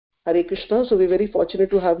Hare Krishna. So we're very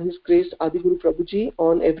fortunate to have His Grace Adiguru Prabhuji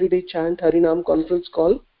on Everyday Chant Harinam conference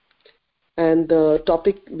call. And the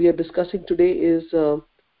topic we are discussing today is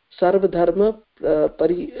Sarva Dharma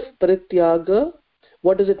Parityaga.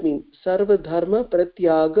 What does it mean? Sarva Dharma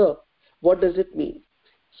Parityaga. What does it mean?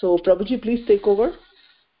 So Prabhuji, please take over.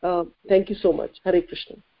 Thank you so much. Hare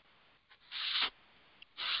Krishna.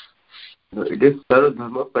 No, it is Sarva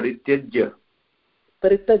Dharma Parityajya.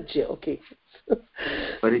 Parityajya, okay.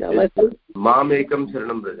 Parityajya. Mam ekam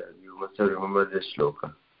sharanam braja. You must have remembered this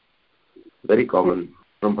shloka. Very common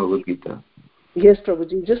from Bhagavad Gita. Yes,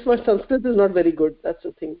 Prabhuji. Just my Sanskrit is not very good. That's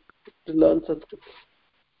the thing, to learn Sanskrit.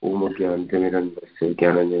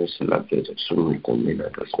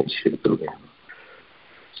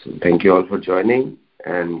 So thank you all for joining.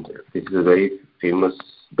 And this is a very famous,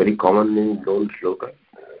 very commonly known shloka.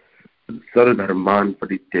 Sarva dharman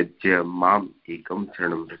parityajya mam ekam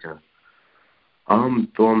sharanam vraja. Aham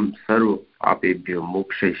tvam sarva apebhyo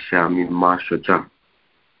mokshayishyami ma shocha.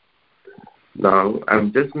 Now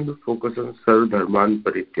I'm just going to focus on Sarva dharman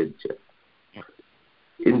parityajya.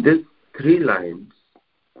 In these 3 lines,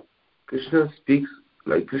 Krishna speaks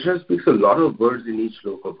a lot of words in each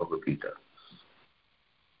shloka of Bhagavad Gita.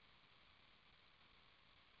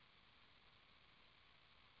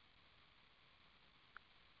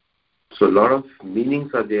 So a lot of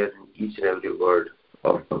meanings are there in each and every word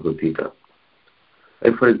of Bhagavad Gita.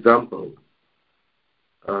 Like for example,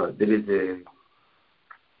 there is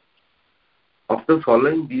after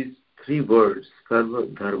following these 3 words, Sarva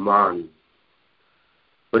Dharman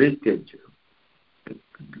Parityajya,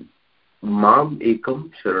 Mam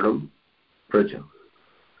Ekam Sharanam Praja.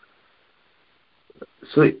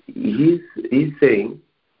 So he's saying,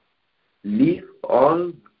 leave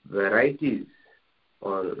all varieties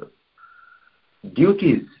or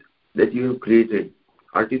duties that you have created,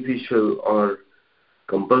 artificial or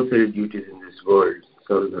compulsory duties in this world,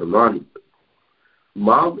 Sarva Dharman.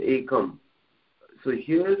 Mam Ekam. So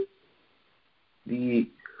here the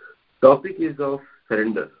topic is of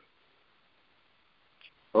surrender,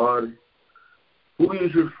 or who you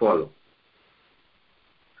should follow.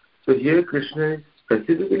 So here Krishna is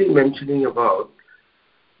specifically mentioning about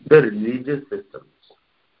the religious systems,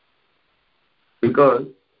 because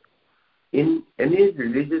in any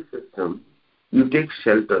religious system you take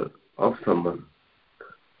shelter of someone.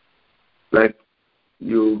 Like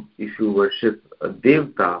if you worship a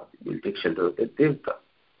devta, you take shelter of that devta.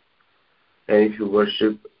 And if you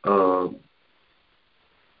worship a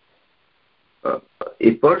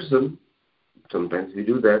person, sometimes we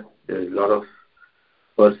do that. There is a lot of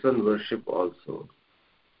person worship also,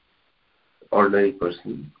 ordinary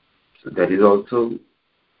person. So that is also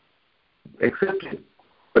accepted,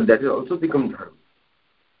 but that has also become dharma.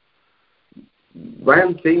 Why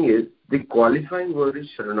I'm saying is, the qualifying word is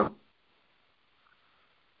sharanam.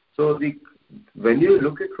 So when you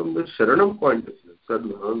look at from the sharanam point of view,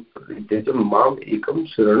 Sarva Mam Ekam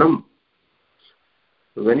Sharanam.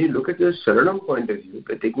 When you look at the sharanam point of view,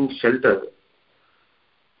 by taking shelter,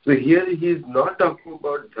 so here he is not talking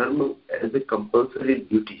about dharma as a compulsory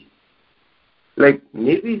duty. Like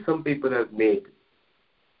maybe some people have made,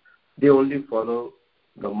 they only follow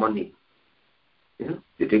the money.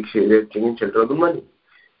 They take shelter of the money.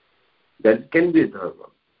 That can be dharma.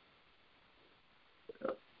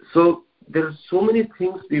 So there are so many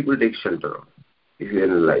things people take shelter of. If you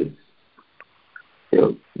analyze,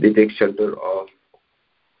 they take shelter of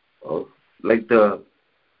like the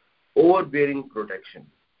overbearing protection.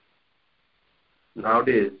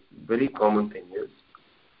 Nowadays, very common thing is,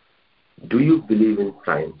 do you believe in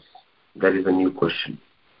science? That is a new question.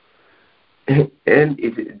 And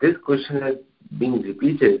this question has been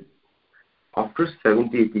repeated after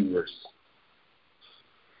 70-80 years.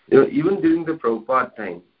 Even during the Prabhupada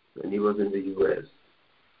time, when he was in the US,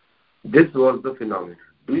 this was the phenomenon.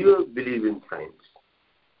 Do you believe in science?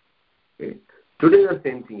 Okay. Today the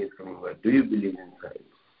same thing is coming back. Do you believe in science?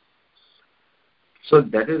 So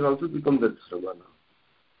that has also become the dharma now.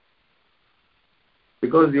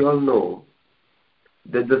 Because you all know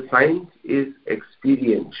that the science is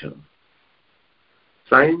experiential.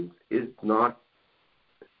 Science is not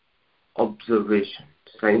observation.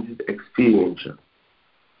 Science is experiential.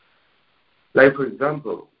 Like for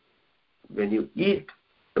example, when you eat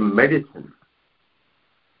a medicine,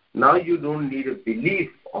 now you don't need a belief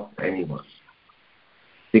of anyone,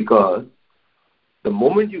 because the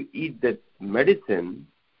moment you eat that medicine,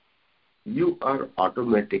 you are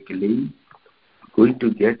automatically going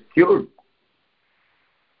to get cured.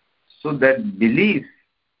 So that belief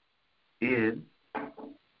is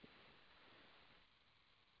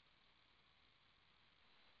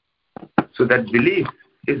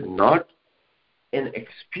is not an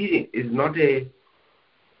experience, is not a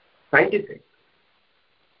scientific.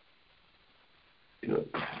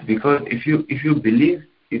 Because if you believe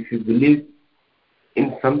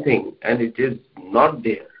in something and it is not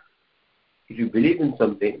there, if you believe in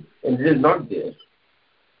something and it is not there,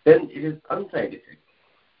 then it is unscientific.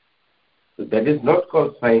 So that is not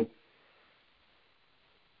called science.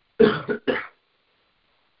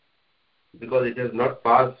 Because it has not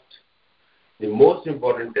passed the most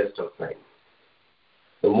important test of science.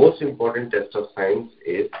 The most important test of science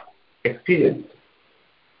is experience.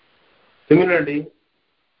 Similarly,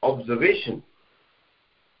 observation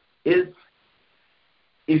is,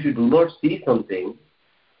 if you do not see something,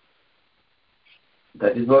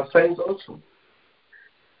 that is not science also.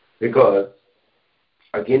 Because,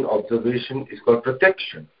 again, observation is called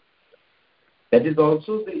protection. That is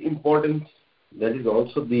also the importance, that is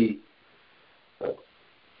also the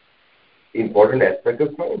important aspect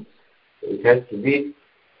of science. It has to be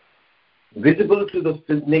visible to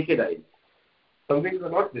the naked eye. Some things are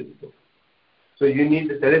not visible. So you need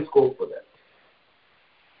a telescope for that.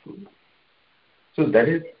 So that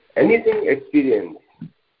is, anything experienced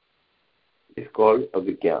is called a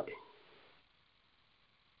Vigyan.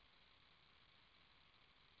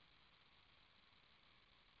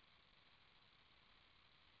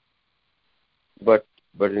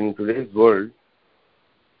 But in today's world,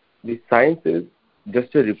 the science is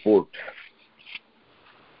just a report.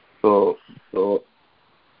 So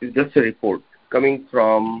it's just a report coming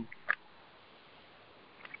from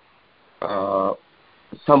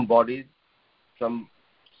some bodies, some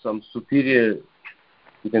superior,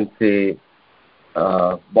 you can say,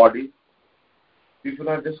 bodies. People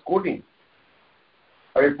are just quoting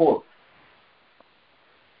a report.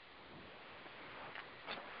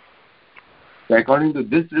 So according to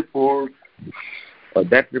this report or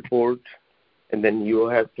that report, and then you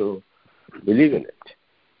have to believe in it.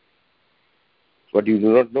 But you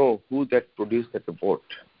do not know who that produced that report.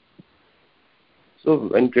 So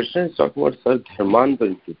when Krishna is talking about Sarvadharman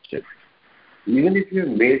Parityaja, even if you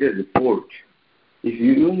have made a report,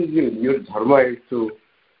 even if your dharma is to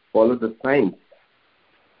follow the science,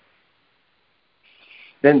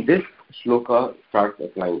 then this shloka starts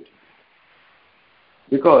applying to you.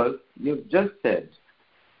 Because you have just said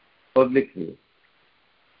publicly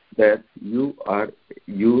that you're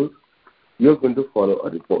going to follow a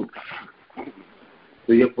report.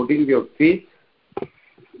 So you're putting your faith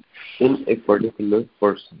in a particular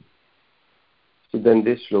person. So then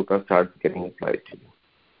this shloka starts getting applied to you.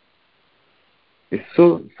 It's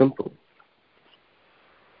so simple.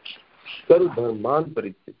 Sarvadharman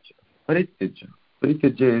Parityaja.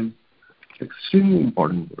 Parityaja is extremely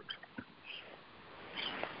important word.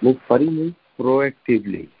 Pari means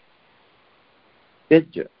proactively.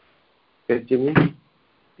 Tyaja. Tyaja means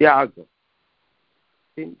tyaga.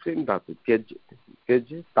 Same dhatu.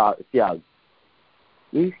 Tyaja, tyaga.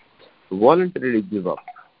 Means voluntarily give up.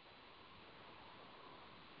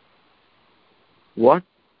 What?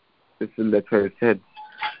 That's why I said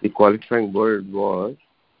the qualifying word was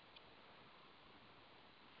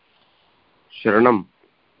Sharanam.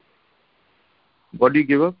 What do you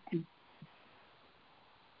give up?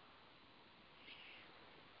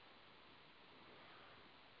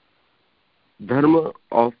 Dharma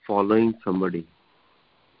of following somebody.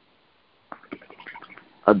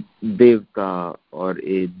 A devta or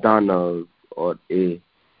a danav or a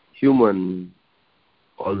human,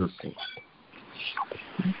 all those things.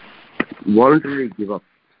 Voluntarily give up.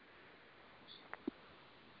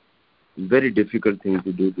 Very difficult thing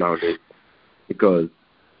to do nowadays because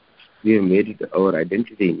we have made it our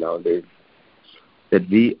identity nowadays that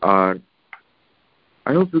we are.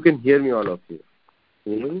 I hope you can hear me, all of you.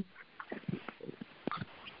 Can you hear me?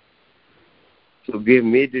 So we have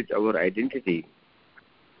made it our identity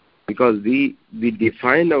because we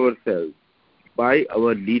define ourselves by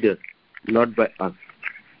our leader, not by us,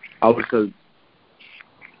 ourselves.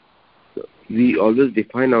 So we always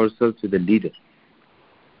define ourselves with the leader.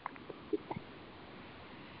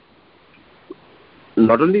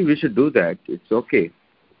 Not only we should do that, it's okay.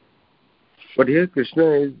 But here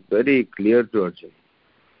Krishna is very clear to Arjuna.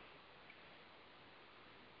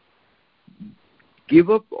 Give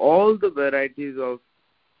up all the varieties of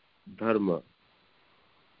dharma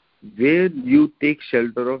where you take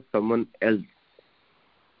shelter of someone else.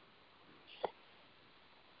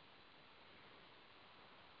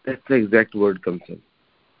 That's the exact word comes in.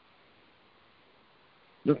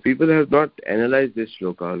 No, people have not analyzed this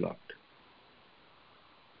shloka a lot.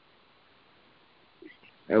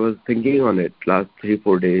 I was thinking on it last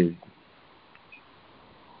 3-4 days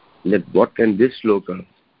that what can this shloka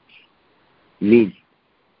mean?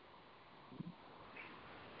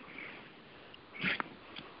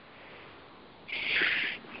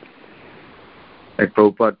 Like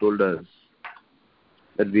Prabhupada told us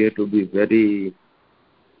that we have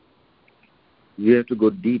to go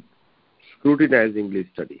deep, scrutinizingly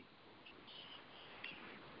study.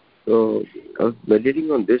 So I was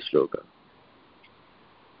meditating on this shloka.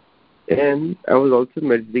 And I was also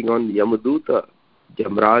meditating on Yamaduta,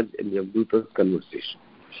 Jamraj and Yamaduta's conversation.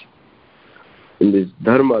 In this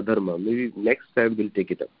Dharma. Maybe next time we'll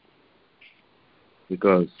take it up.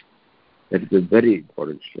 Because that is a very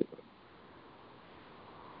important shloka.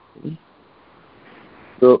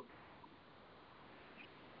 So,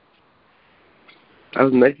 I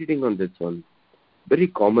was meditating on this one. Very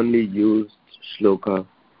commonly used shloka.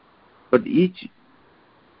 But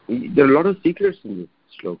there are a lot of secrets in this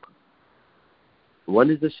shloka.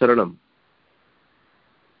 One is the Sharanam.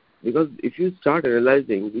 Because if you start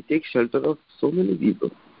analyzing, we take shelter of so many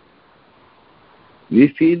people.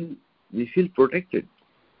 We feel protected.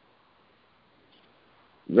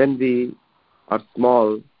 When we are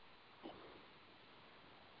small,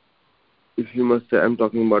 if you must say, I'm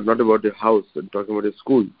talking about not about your house, I'm talking about your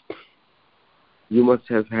school. You must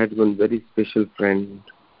have had one very special friend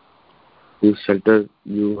whose shelter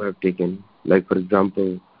you have taken. Like, for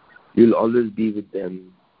example, you'll always be with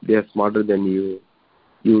them. They are smarter than you.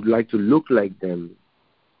 You would like to look like them,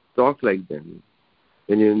 talk like them.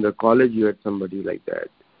 When you're in the college, you had somebody like that.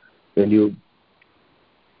 When you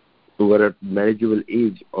were at marriageable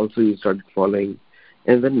age, also you started following.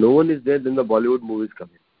 And when no one is there, then the Bollywood movies come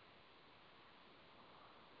in.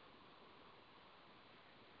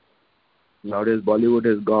 Nowadays, Bollywood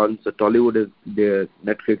has gone, so Tollywood is there,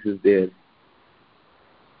 Netflix is there.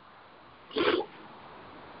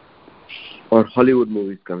 Or Hollywood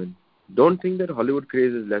movies come in. Don't think that Hollywood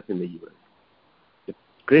craze is less in the US. It's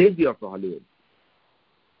crazy of Hollywood.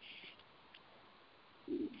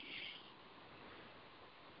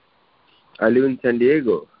 I live in San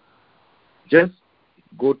Diego. Just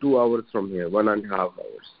go 2 hours from here, 1.5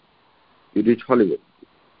 hours. You reach Hollywood.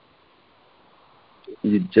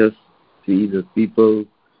 You just see the people,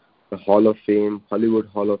 the Hall of Fame, Hollywood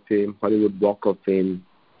Hall of Fame, Hollywood Walk of Fame.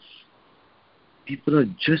 People are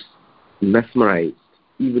just mesmerized,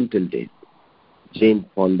 even till date. Jane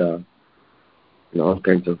Fonda, and all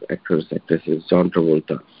kinds of actors, actresses, John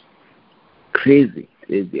Travolta. Crazy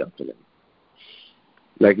after them.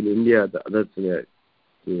 Like in India, the others there,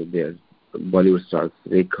 Bollywood stars,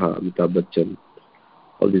 Rekha, Amitabh Bachchan,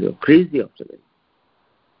 all these are crazy after them.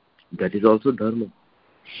 That is also dharma.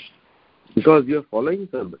 Because you are following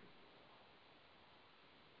somebody.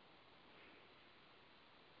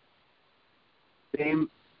 Same,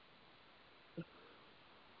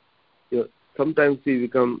 sometimes we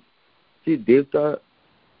become, Devta,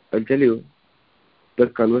 I'll tell you, the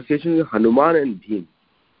conversation with Hanuman and Bhim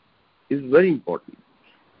is very important.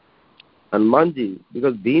 Hanumanji,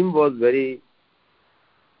 because Bhim was very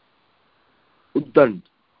uddant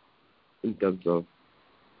in terms of,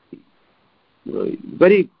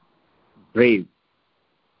 very brave.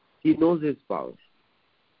 He knows his power.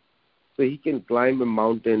 So he can climb a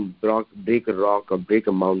mountain, break a rock or break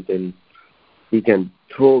a mountain. He can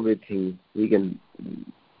throw away things. He can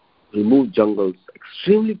remove jungles.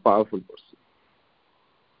 Extremely powerful person.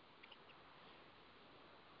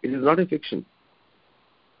 It is not a fiction.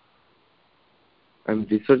 I'm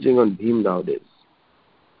researching on Bhim nowadays.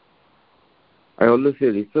 I always say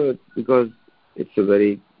research because it's a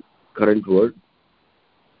very current word.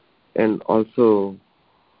 And also,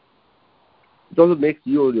 it also makes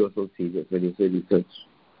you also serious when you say research.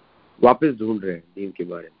 वापस ढूंढ रहे हैं भीम के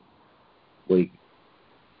बारे में. वही.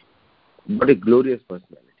 But a glorious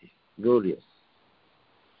personality. Glorious.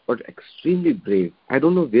 But extremely brave. I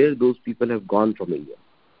don't know where those people have gone from India.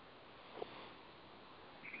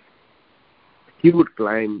 He would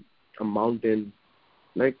climb a mountain.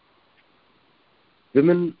 Like,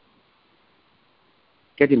 women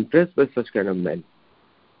get impressed by such kind of men.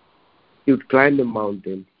 He would climb a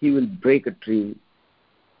mountain. He will break a tree.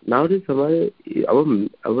 Nowadays, the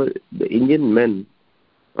Indian men,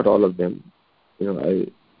 not all of them, I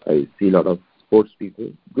see a lot of sports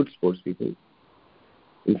people, good sports people.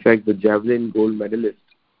 In fact, the javelin gold medalist,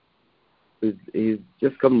 he's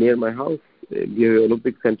just come near my house. We have an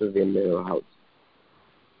Olympic Center near our house.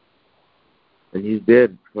 And he's there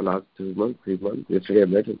for the last 2 months, 3 months. Yesterday I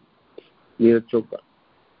met him. Neeraj Chopra.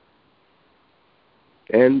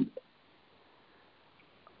 And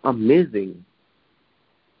amazing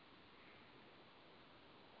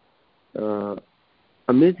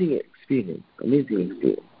experience.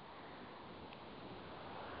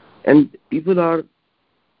 And people are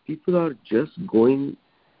just going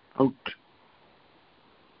out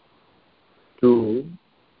to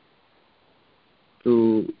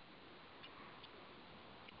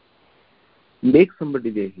make somebody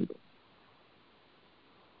their hero.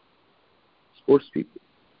 Sports people,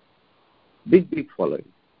 big following.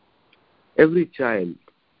 Every child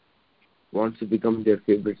wants to become their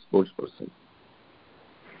favorite sports person.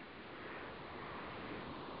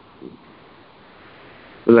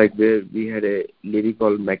 So like there we had a lady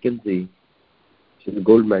called Mackenzie, she's a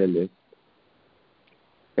gold medalist,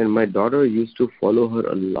 and my daughter used to follow her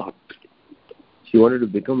a lot. She wanted to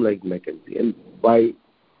become like Mackenzie, and by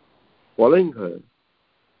following her,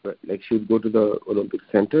 like she would go to the Olympic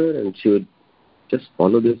Center and she would just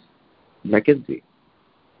follow this Mackenzie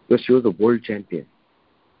because she was a world champion.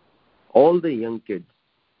 All the young kids,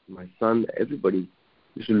 my son, everybody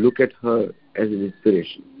used to look at her as an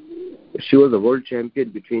inspiration. She was a world champion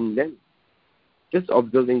between them, just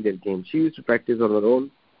observing their game. She used to practice on her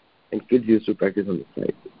own, and kids used to practice on the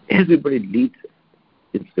side. Everybody needs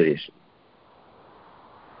inspiration.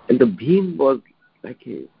 And the beam was like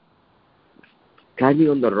a climbing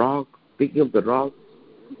on the rock, picking up the rock,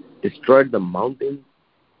 destroyed the mountain,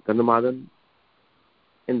 Gandhamadan,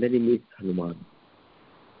 and then he meets Hanuman,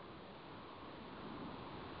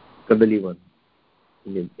 Kadalivan,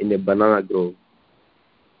 in a banana grove.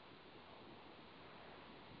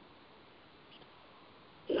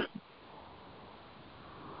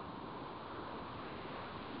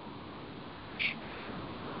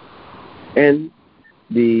 And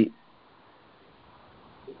in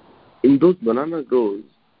those banana groves,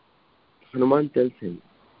 Hanuman tells him,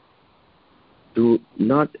 do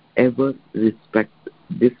not ever disrespect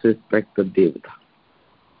the Devata.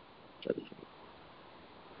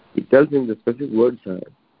 He tells him the specific words are,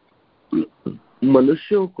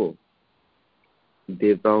 मनुष्यों को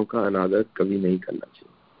देवताओं का अनादर कभी नहीं करना चाहिए.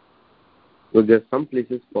 So there are some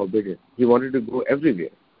places forbidden. He wanted to go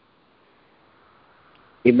everywhere.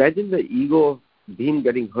 Imagine the ego of Bhim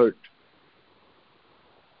getting hurt,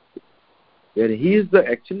 where he is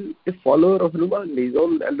actually a follower of Hanuman, his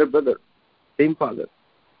own elder brother, same father.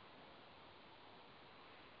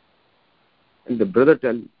 And the brother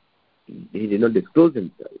he did not disclose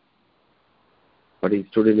himself, but he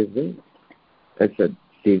stood in his way and said,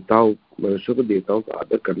 मनुष्यों को देवताओं का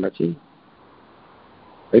आदर करना चाहिए.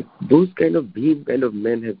 Like those kind of Bhim kind of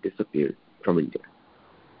men have disappeared from India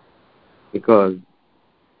because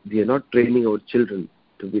we are not training our children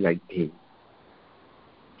to be like Bhim.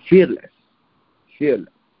 Fearless.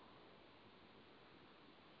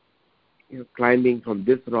 Climbing from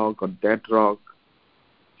this rock or that rock,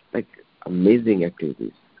 like amazing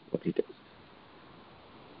activities, what he does.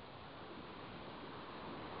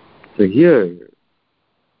 So here,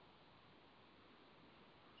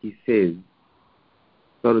 he says,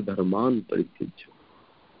 Sarvadharman Paritijya.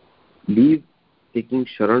 Leave taking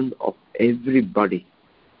sharan of everybody.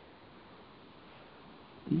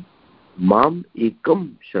 Mam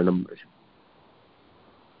ekam sharanam braja.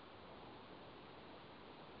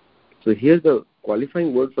 So here's the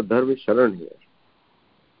qualifying word for dharma is sharan here.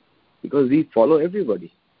 Because we follow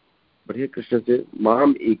everybody. But here Krishna says,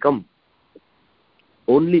 Mam ekam.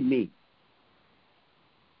 Only me.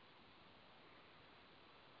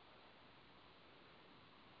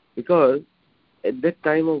 Because at that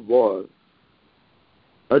time of war,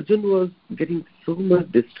 Arjun was getting so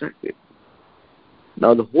much distracted.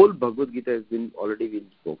 Now the whole Bhagavad Gita has already been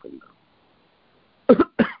spoken now.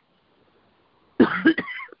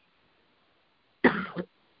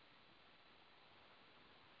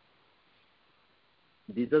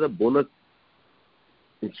 These are the bonus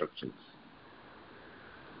instructions.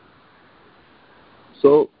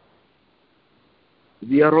 So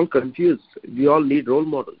we are all confused. We all need role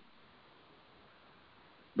models.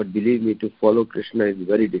 But believe me, to follow Krishna is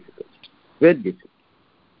very difficult. Very difficult.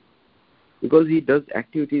 Because he does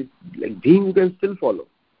activities like Bhim you can still follow.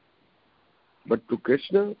 But to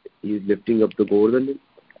Krishna, he is lifting up the Govardhan.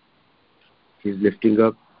 He is lifting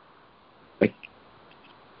up like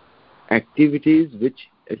activities which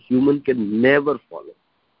a human can never follow.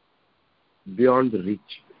 Beyond the reach.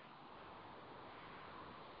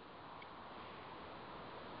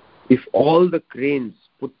 If all the cranes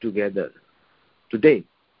put together today,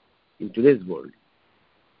 in today's world,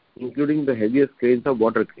 including the heaviest cranes are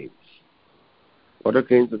water cranes. Water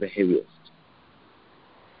cranes are the heaviest.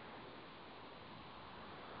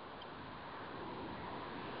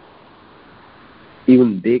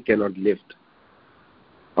 Even they cannot lift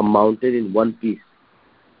a mountain in one piece.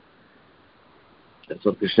 That's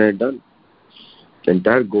what Krishna had done. The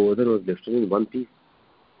entire Govardhan was lifted in one piece,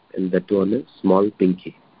 and that too on a small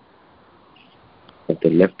pinky of the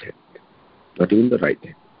left hand, not even the right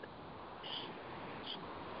hand.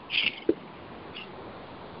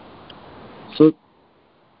 So,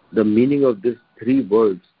 the meaning of these three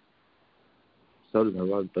words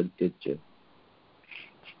Sarvabhavan Parityajya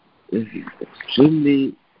is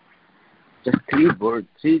extremely, just three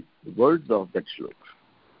words of that shloka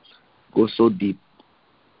go so deep.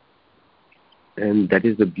 And that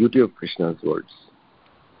is the beauty of Krishna's words,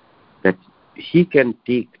 that he can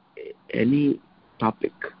take any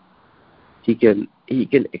topic, he can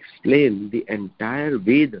explain the entire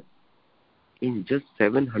Veda in just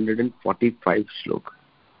 745 shloka.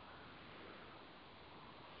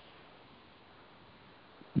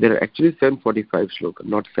 There are actually 745 shloka,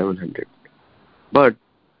 not 700. But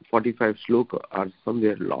 45 shloka are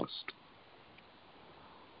somewhere lost.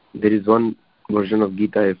 There is one version of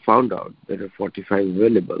Gita I found out, there are 45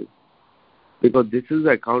 available, because this is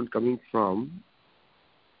the account coming from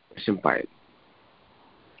Vaishampayan.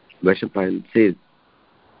 Vaishampayan says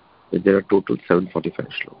that there are total 745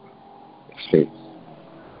 shloka. Explains.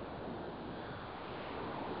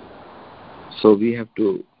 So we have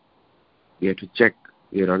to check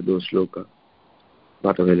where are those shloka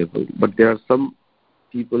not available. But there are some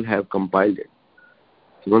people have compiled it.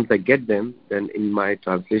 So once I get them, then in my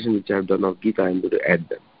translation which I have done of Gita, I am going to add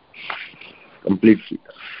them. Complete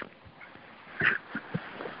Gita.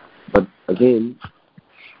 But again,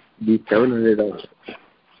 these 700 are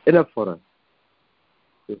enough for us.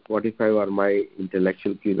 The 45 are my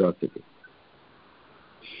intellectual curiosity.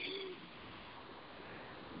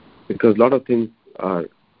 Because a lot of things are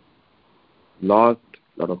lost,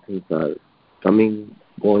 a lot of things are coming,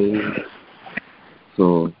 going.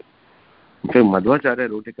 So, in fact, Madhvacharya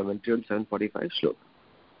wrote a commentary on 745 shloka.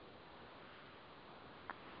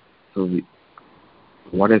 So,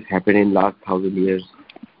 what has happened in last 1,000 years,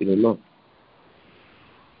 we don't know.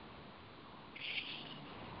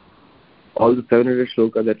 All the 700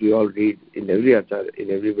 shloka that we all read in every acharya,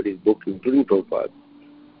 in everybody's book, including Prabhupada,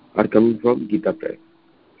 are coming from Gita Press.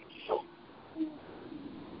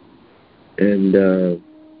 And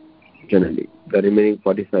generally, the remaining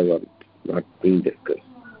 45 are not being discussed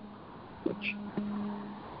much.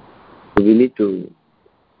 So we need to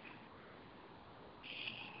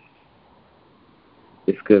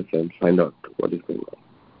discuss and find out what is going on.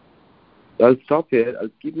 So I'll stop here. I'll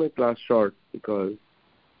keep my class short because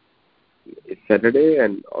it's Saturday,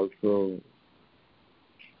 and also,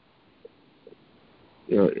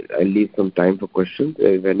 I'll leave some time for questions.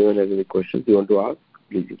 If anyone has any questions you want to ask,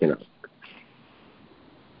 please you can ask.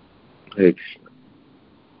 Hare Krishna.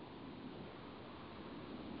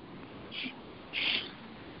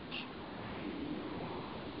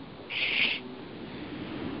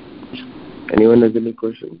 Anyone has any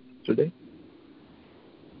questions today?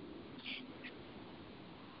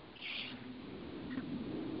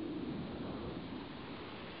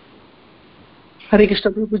 Hare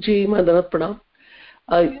Krishna Prabhuji, Madhavat Pranam.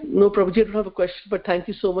 No, Prabhuji, I don't have a question, but thank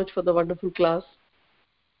you so much for the wonderful class.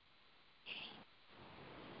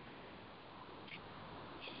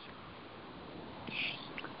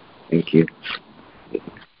 Thank you.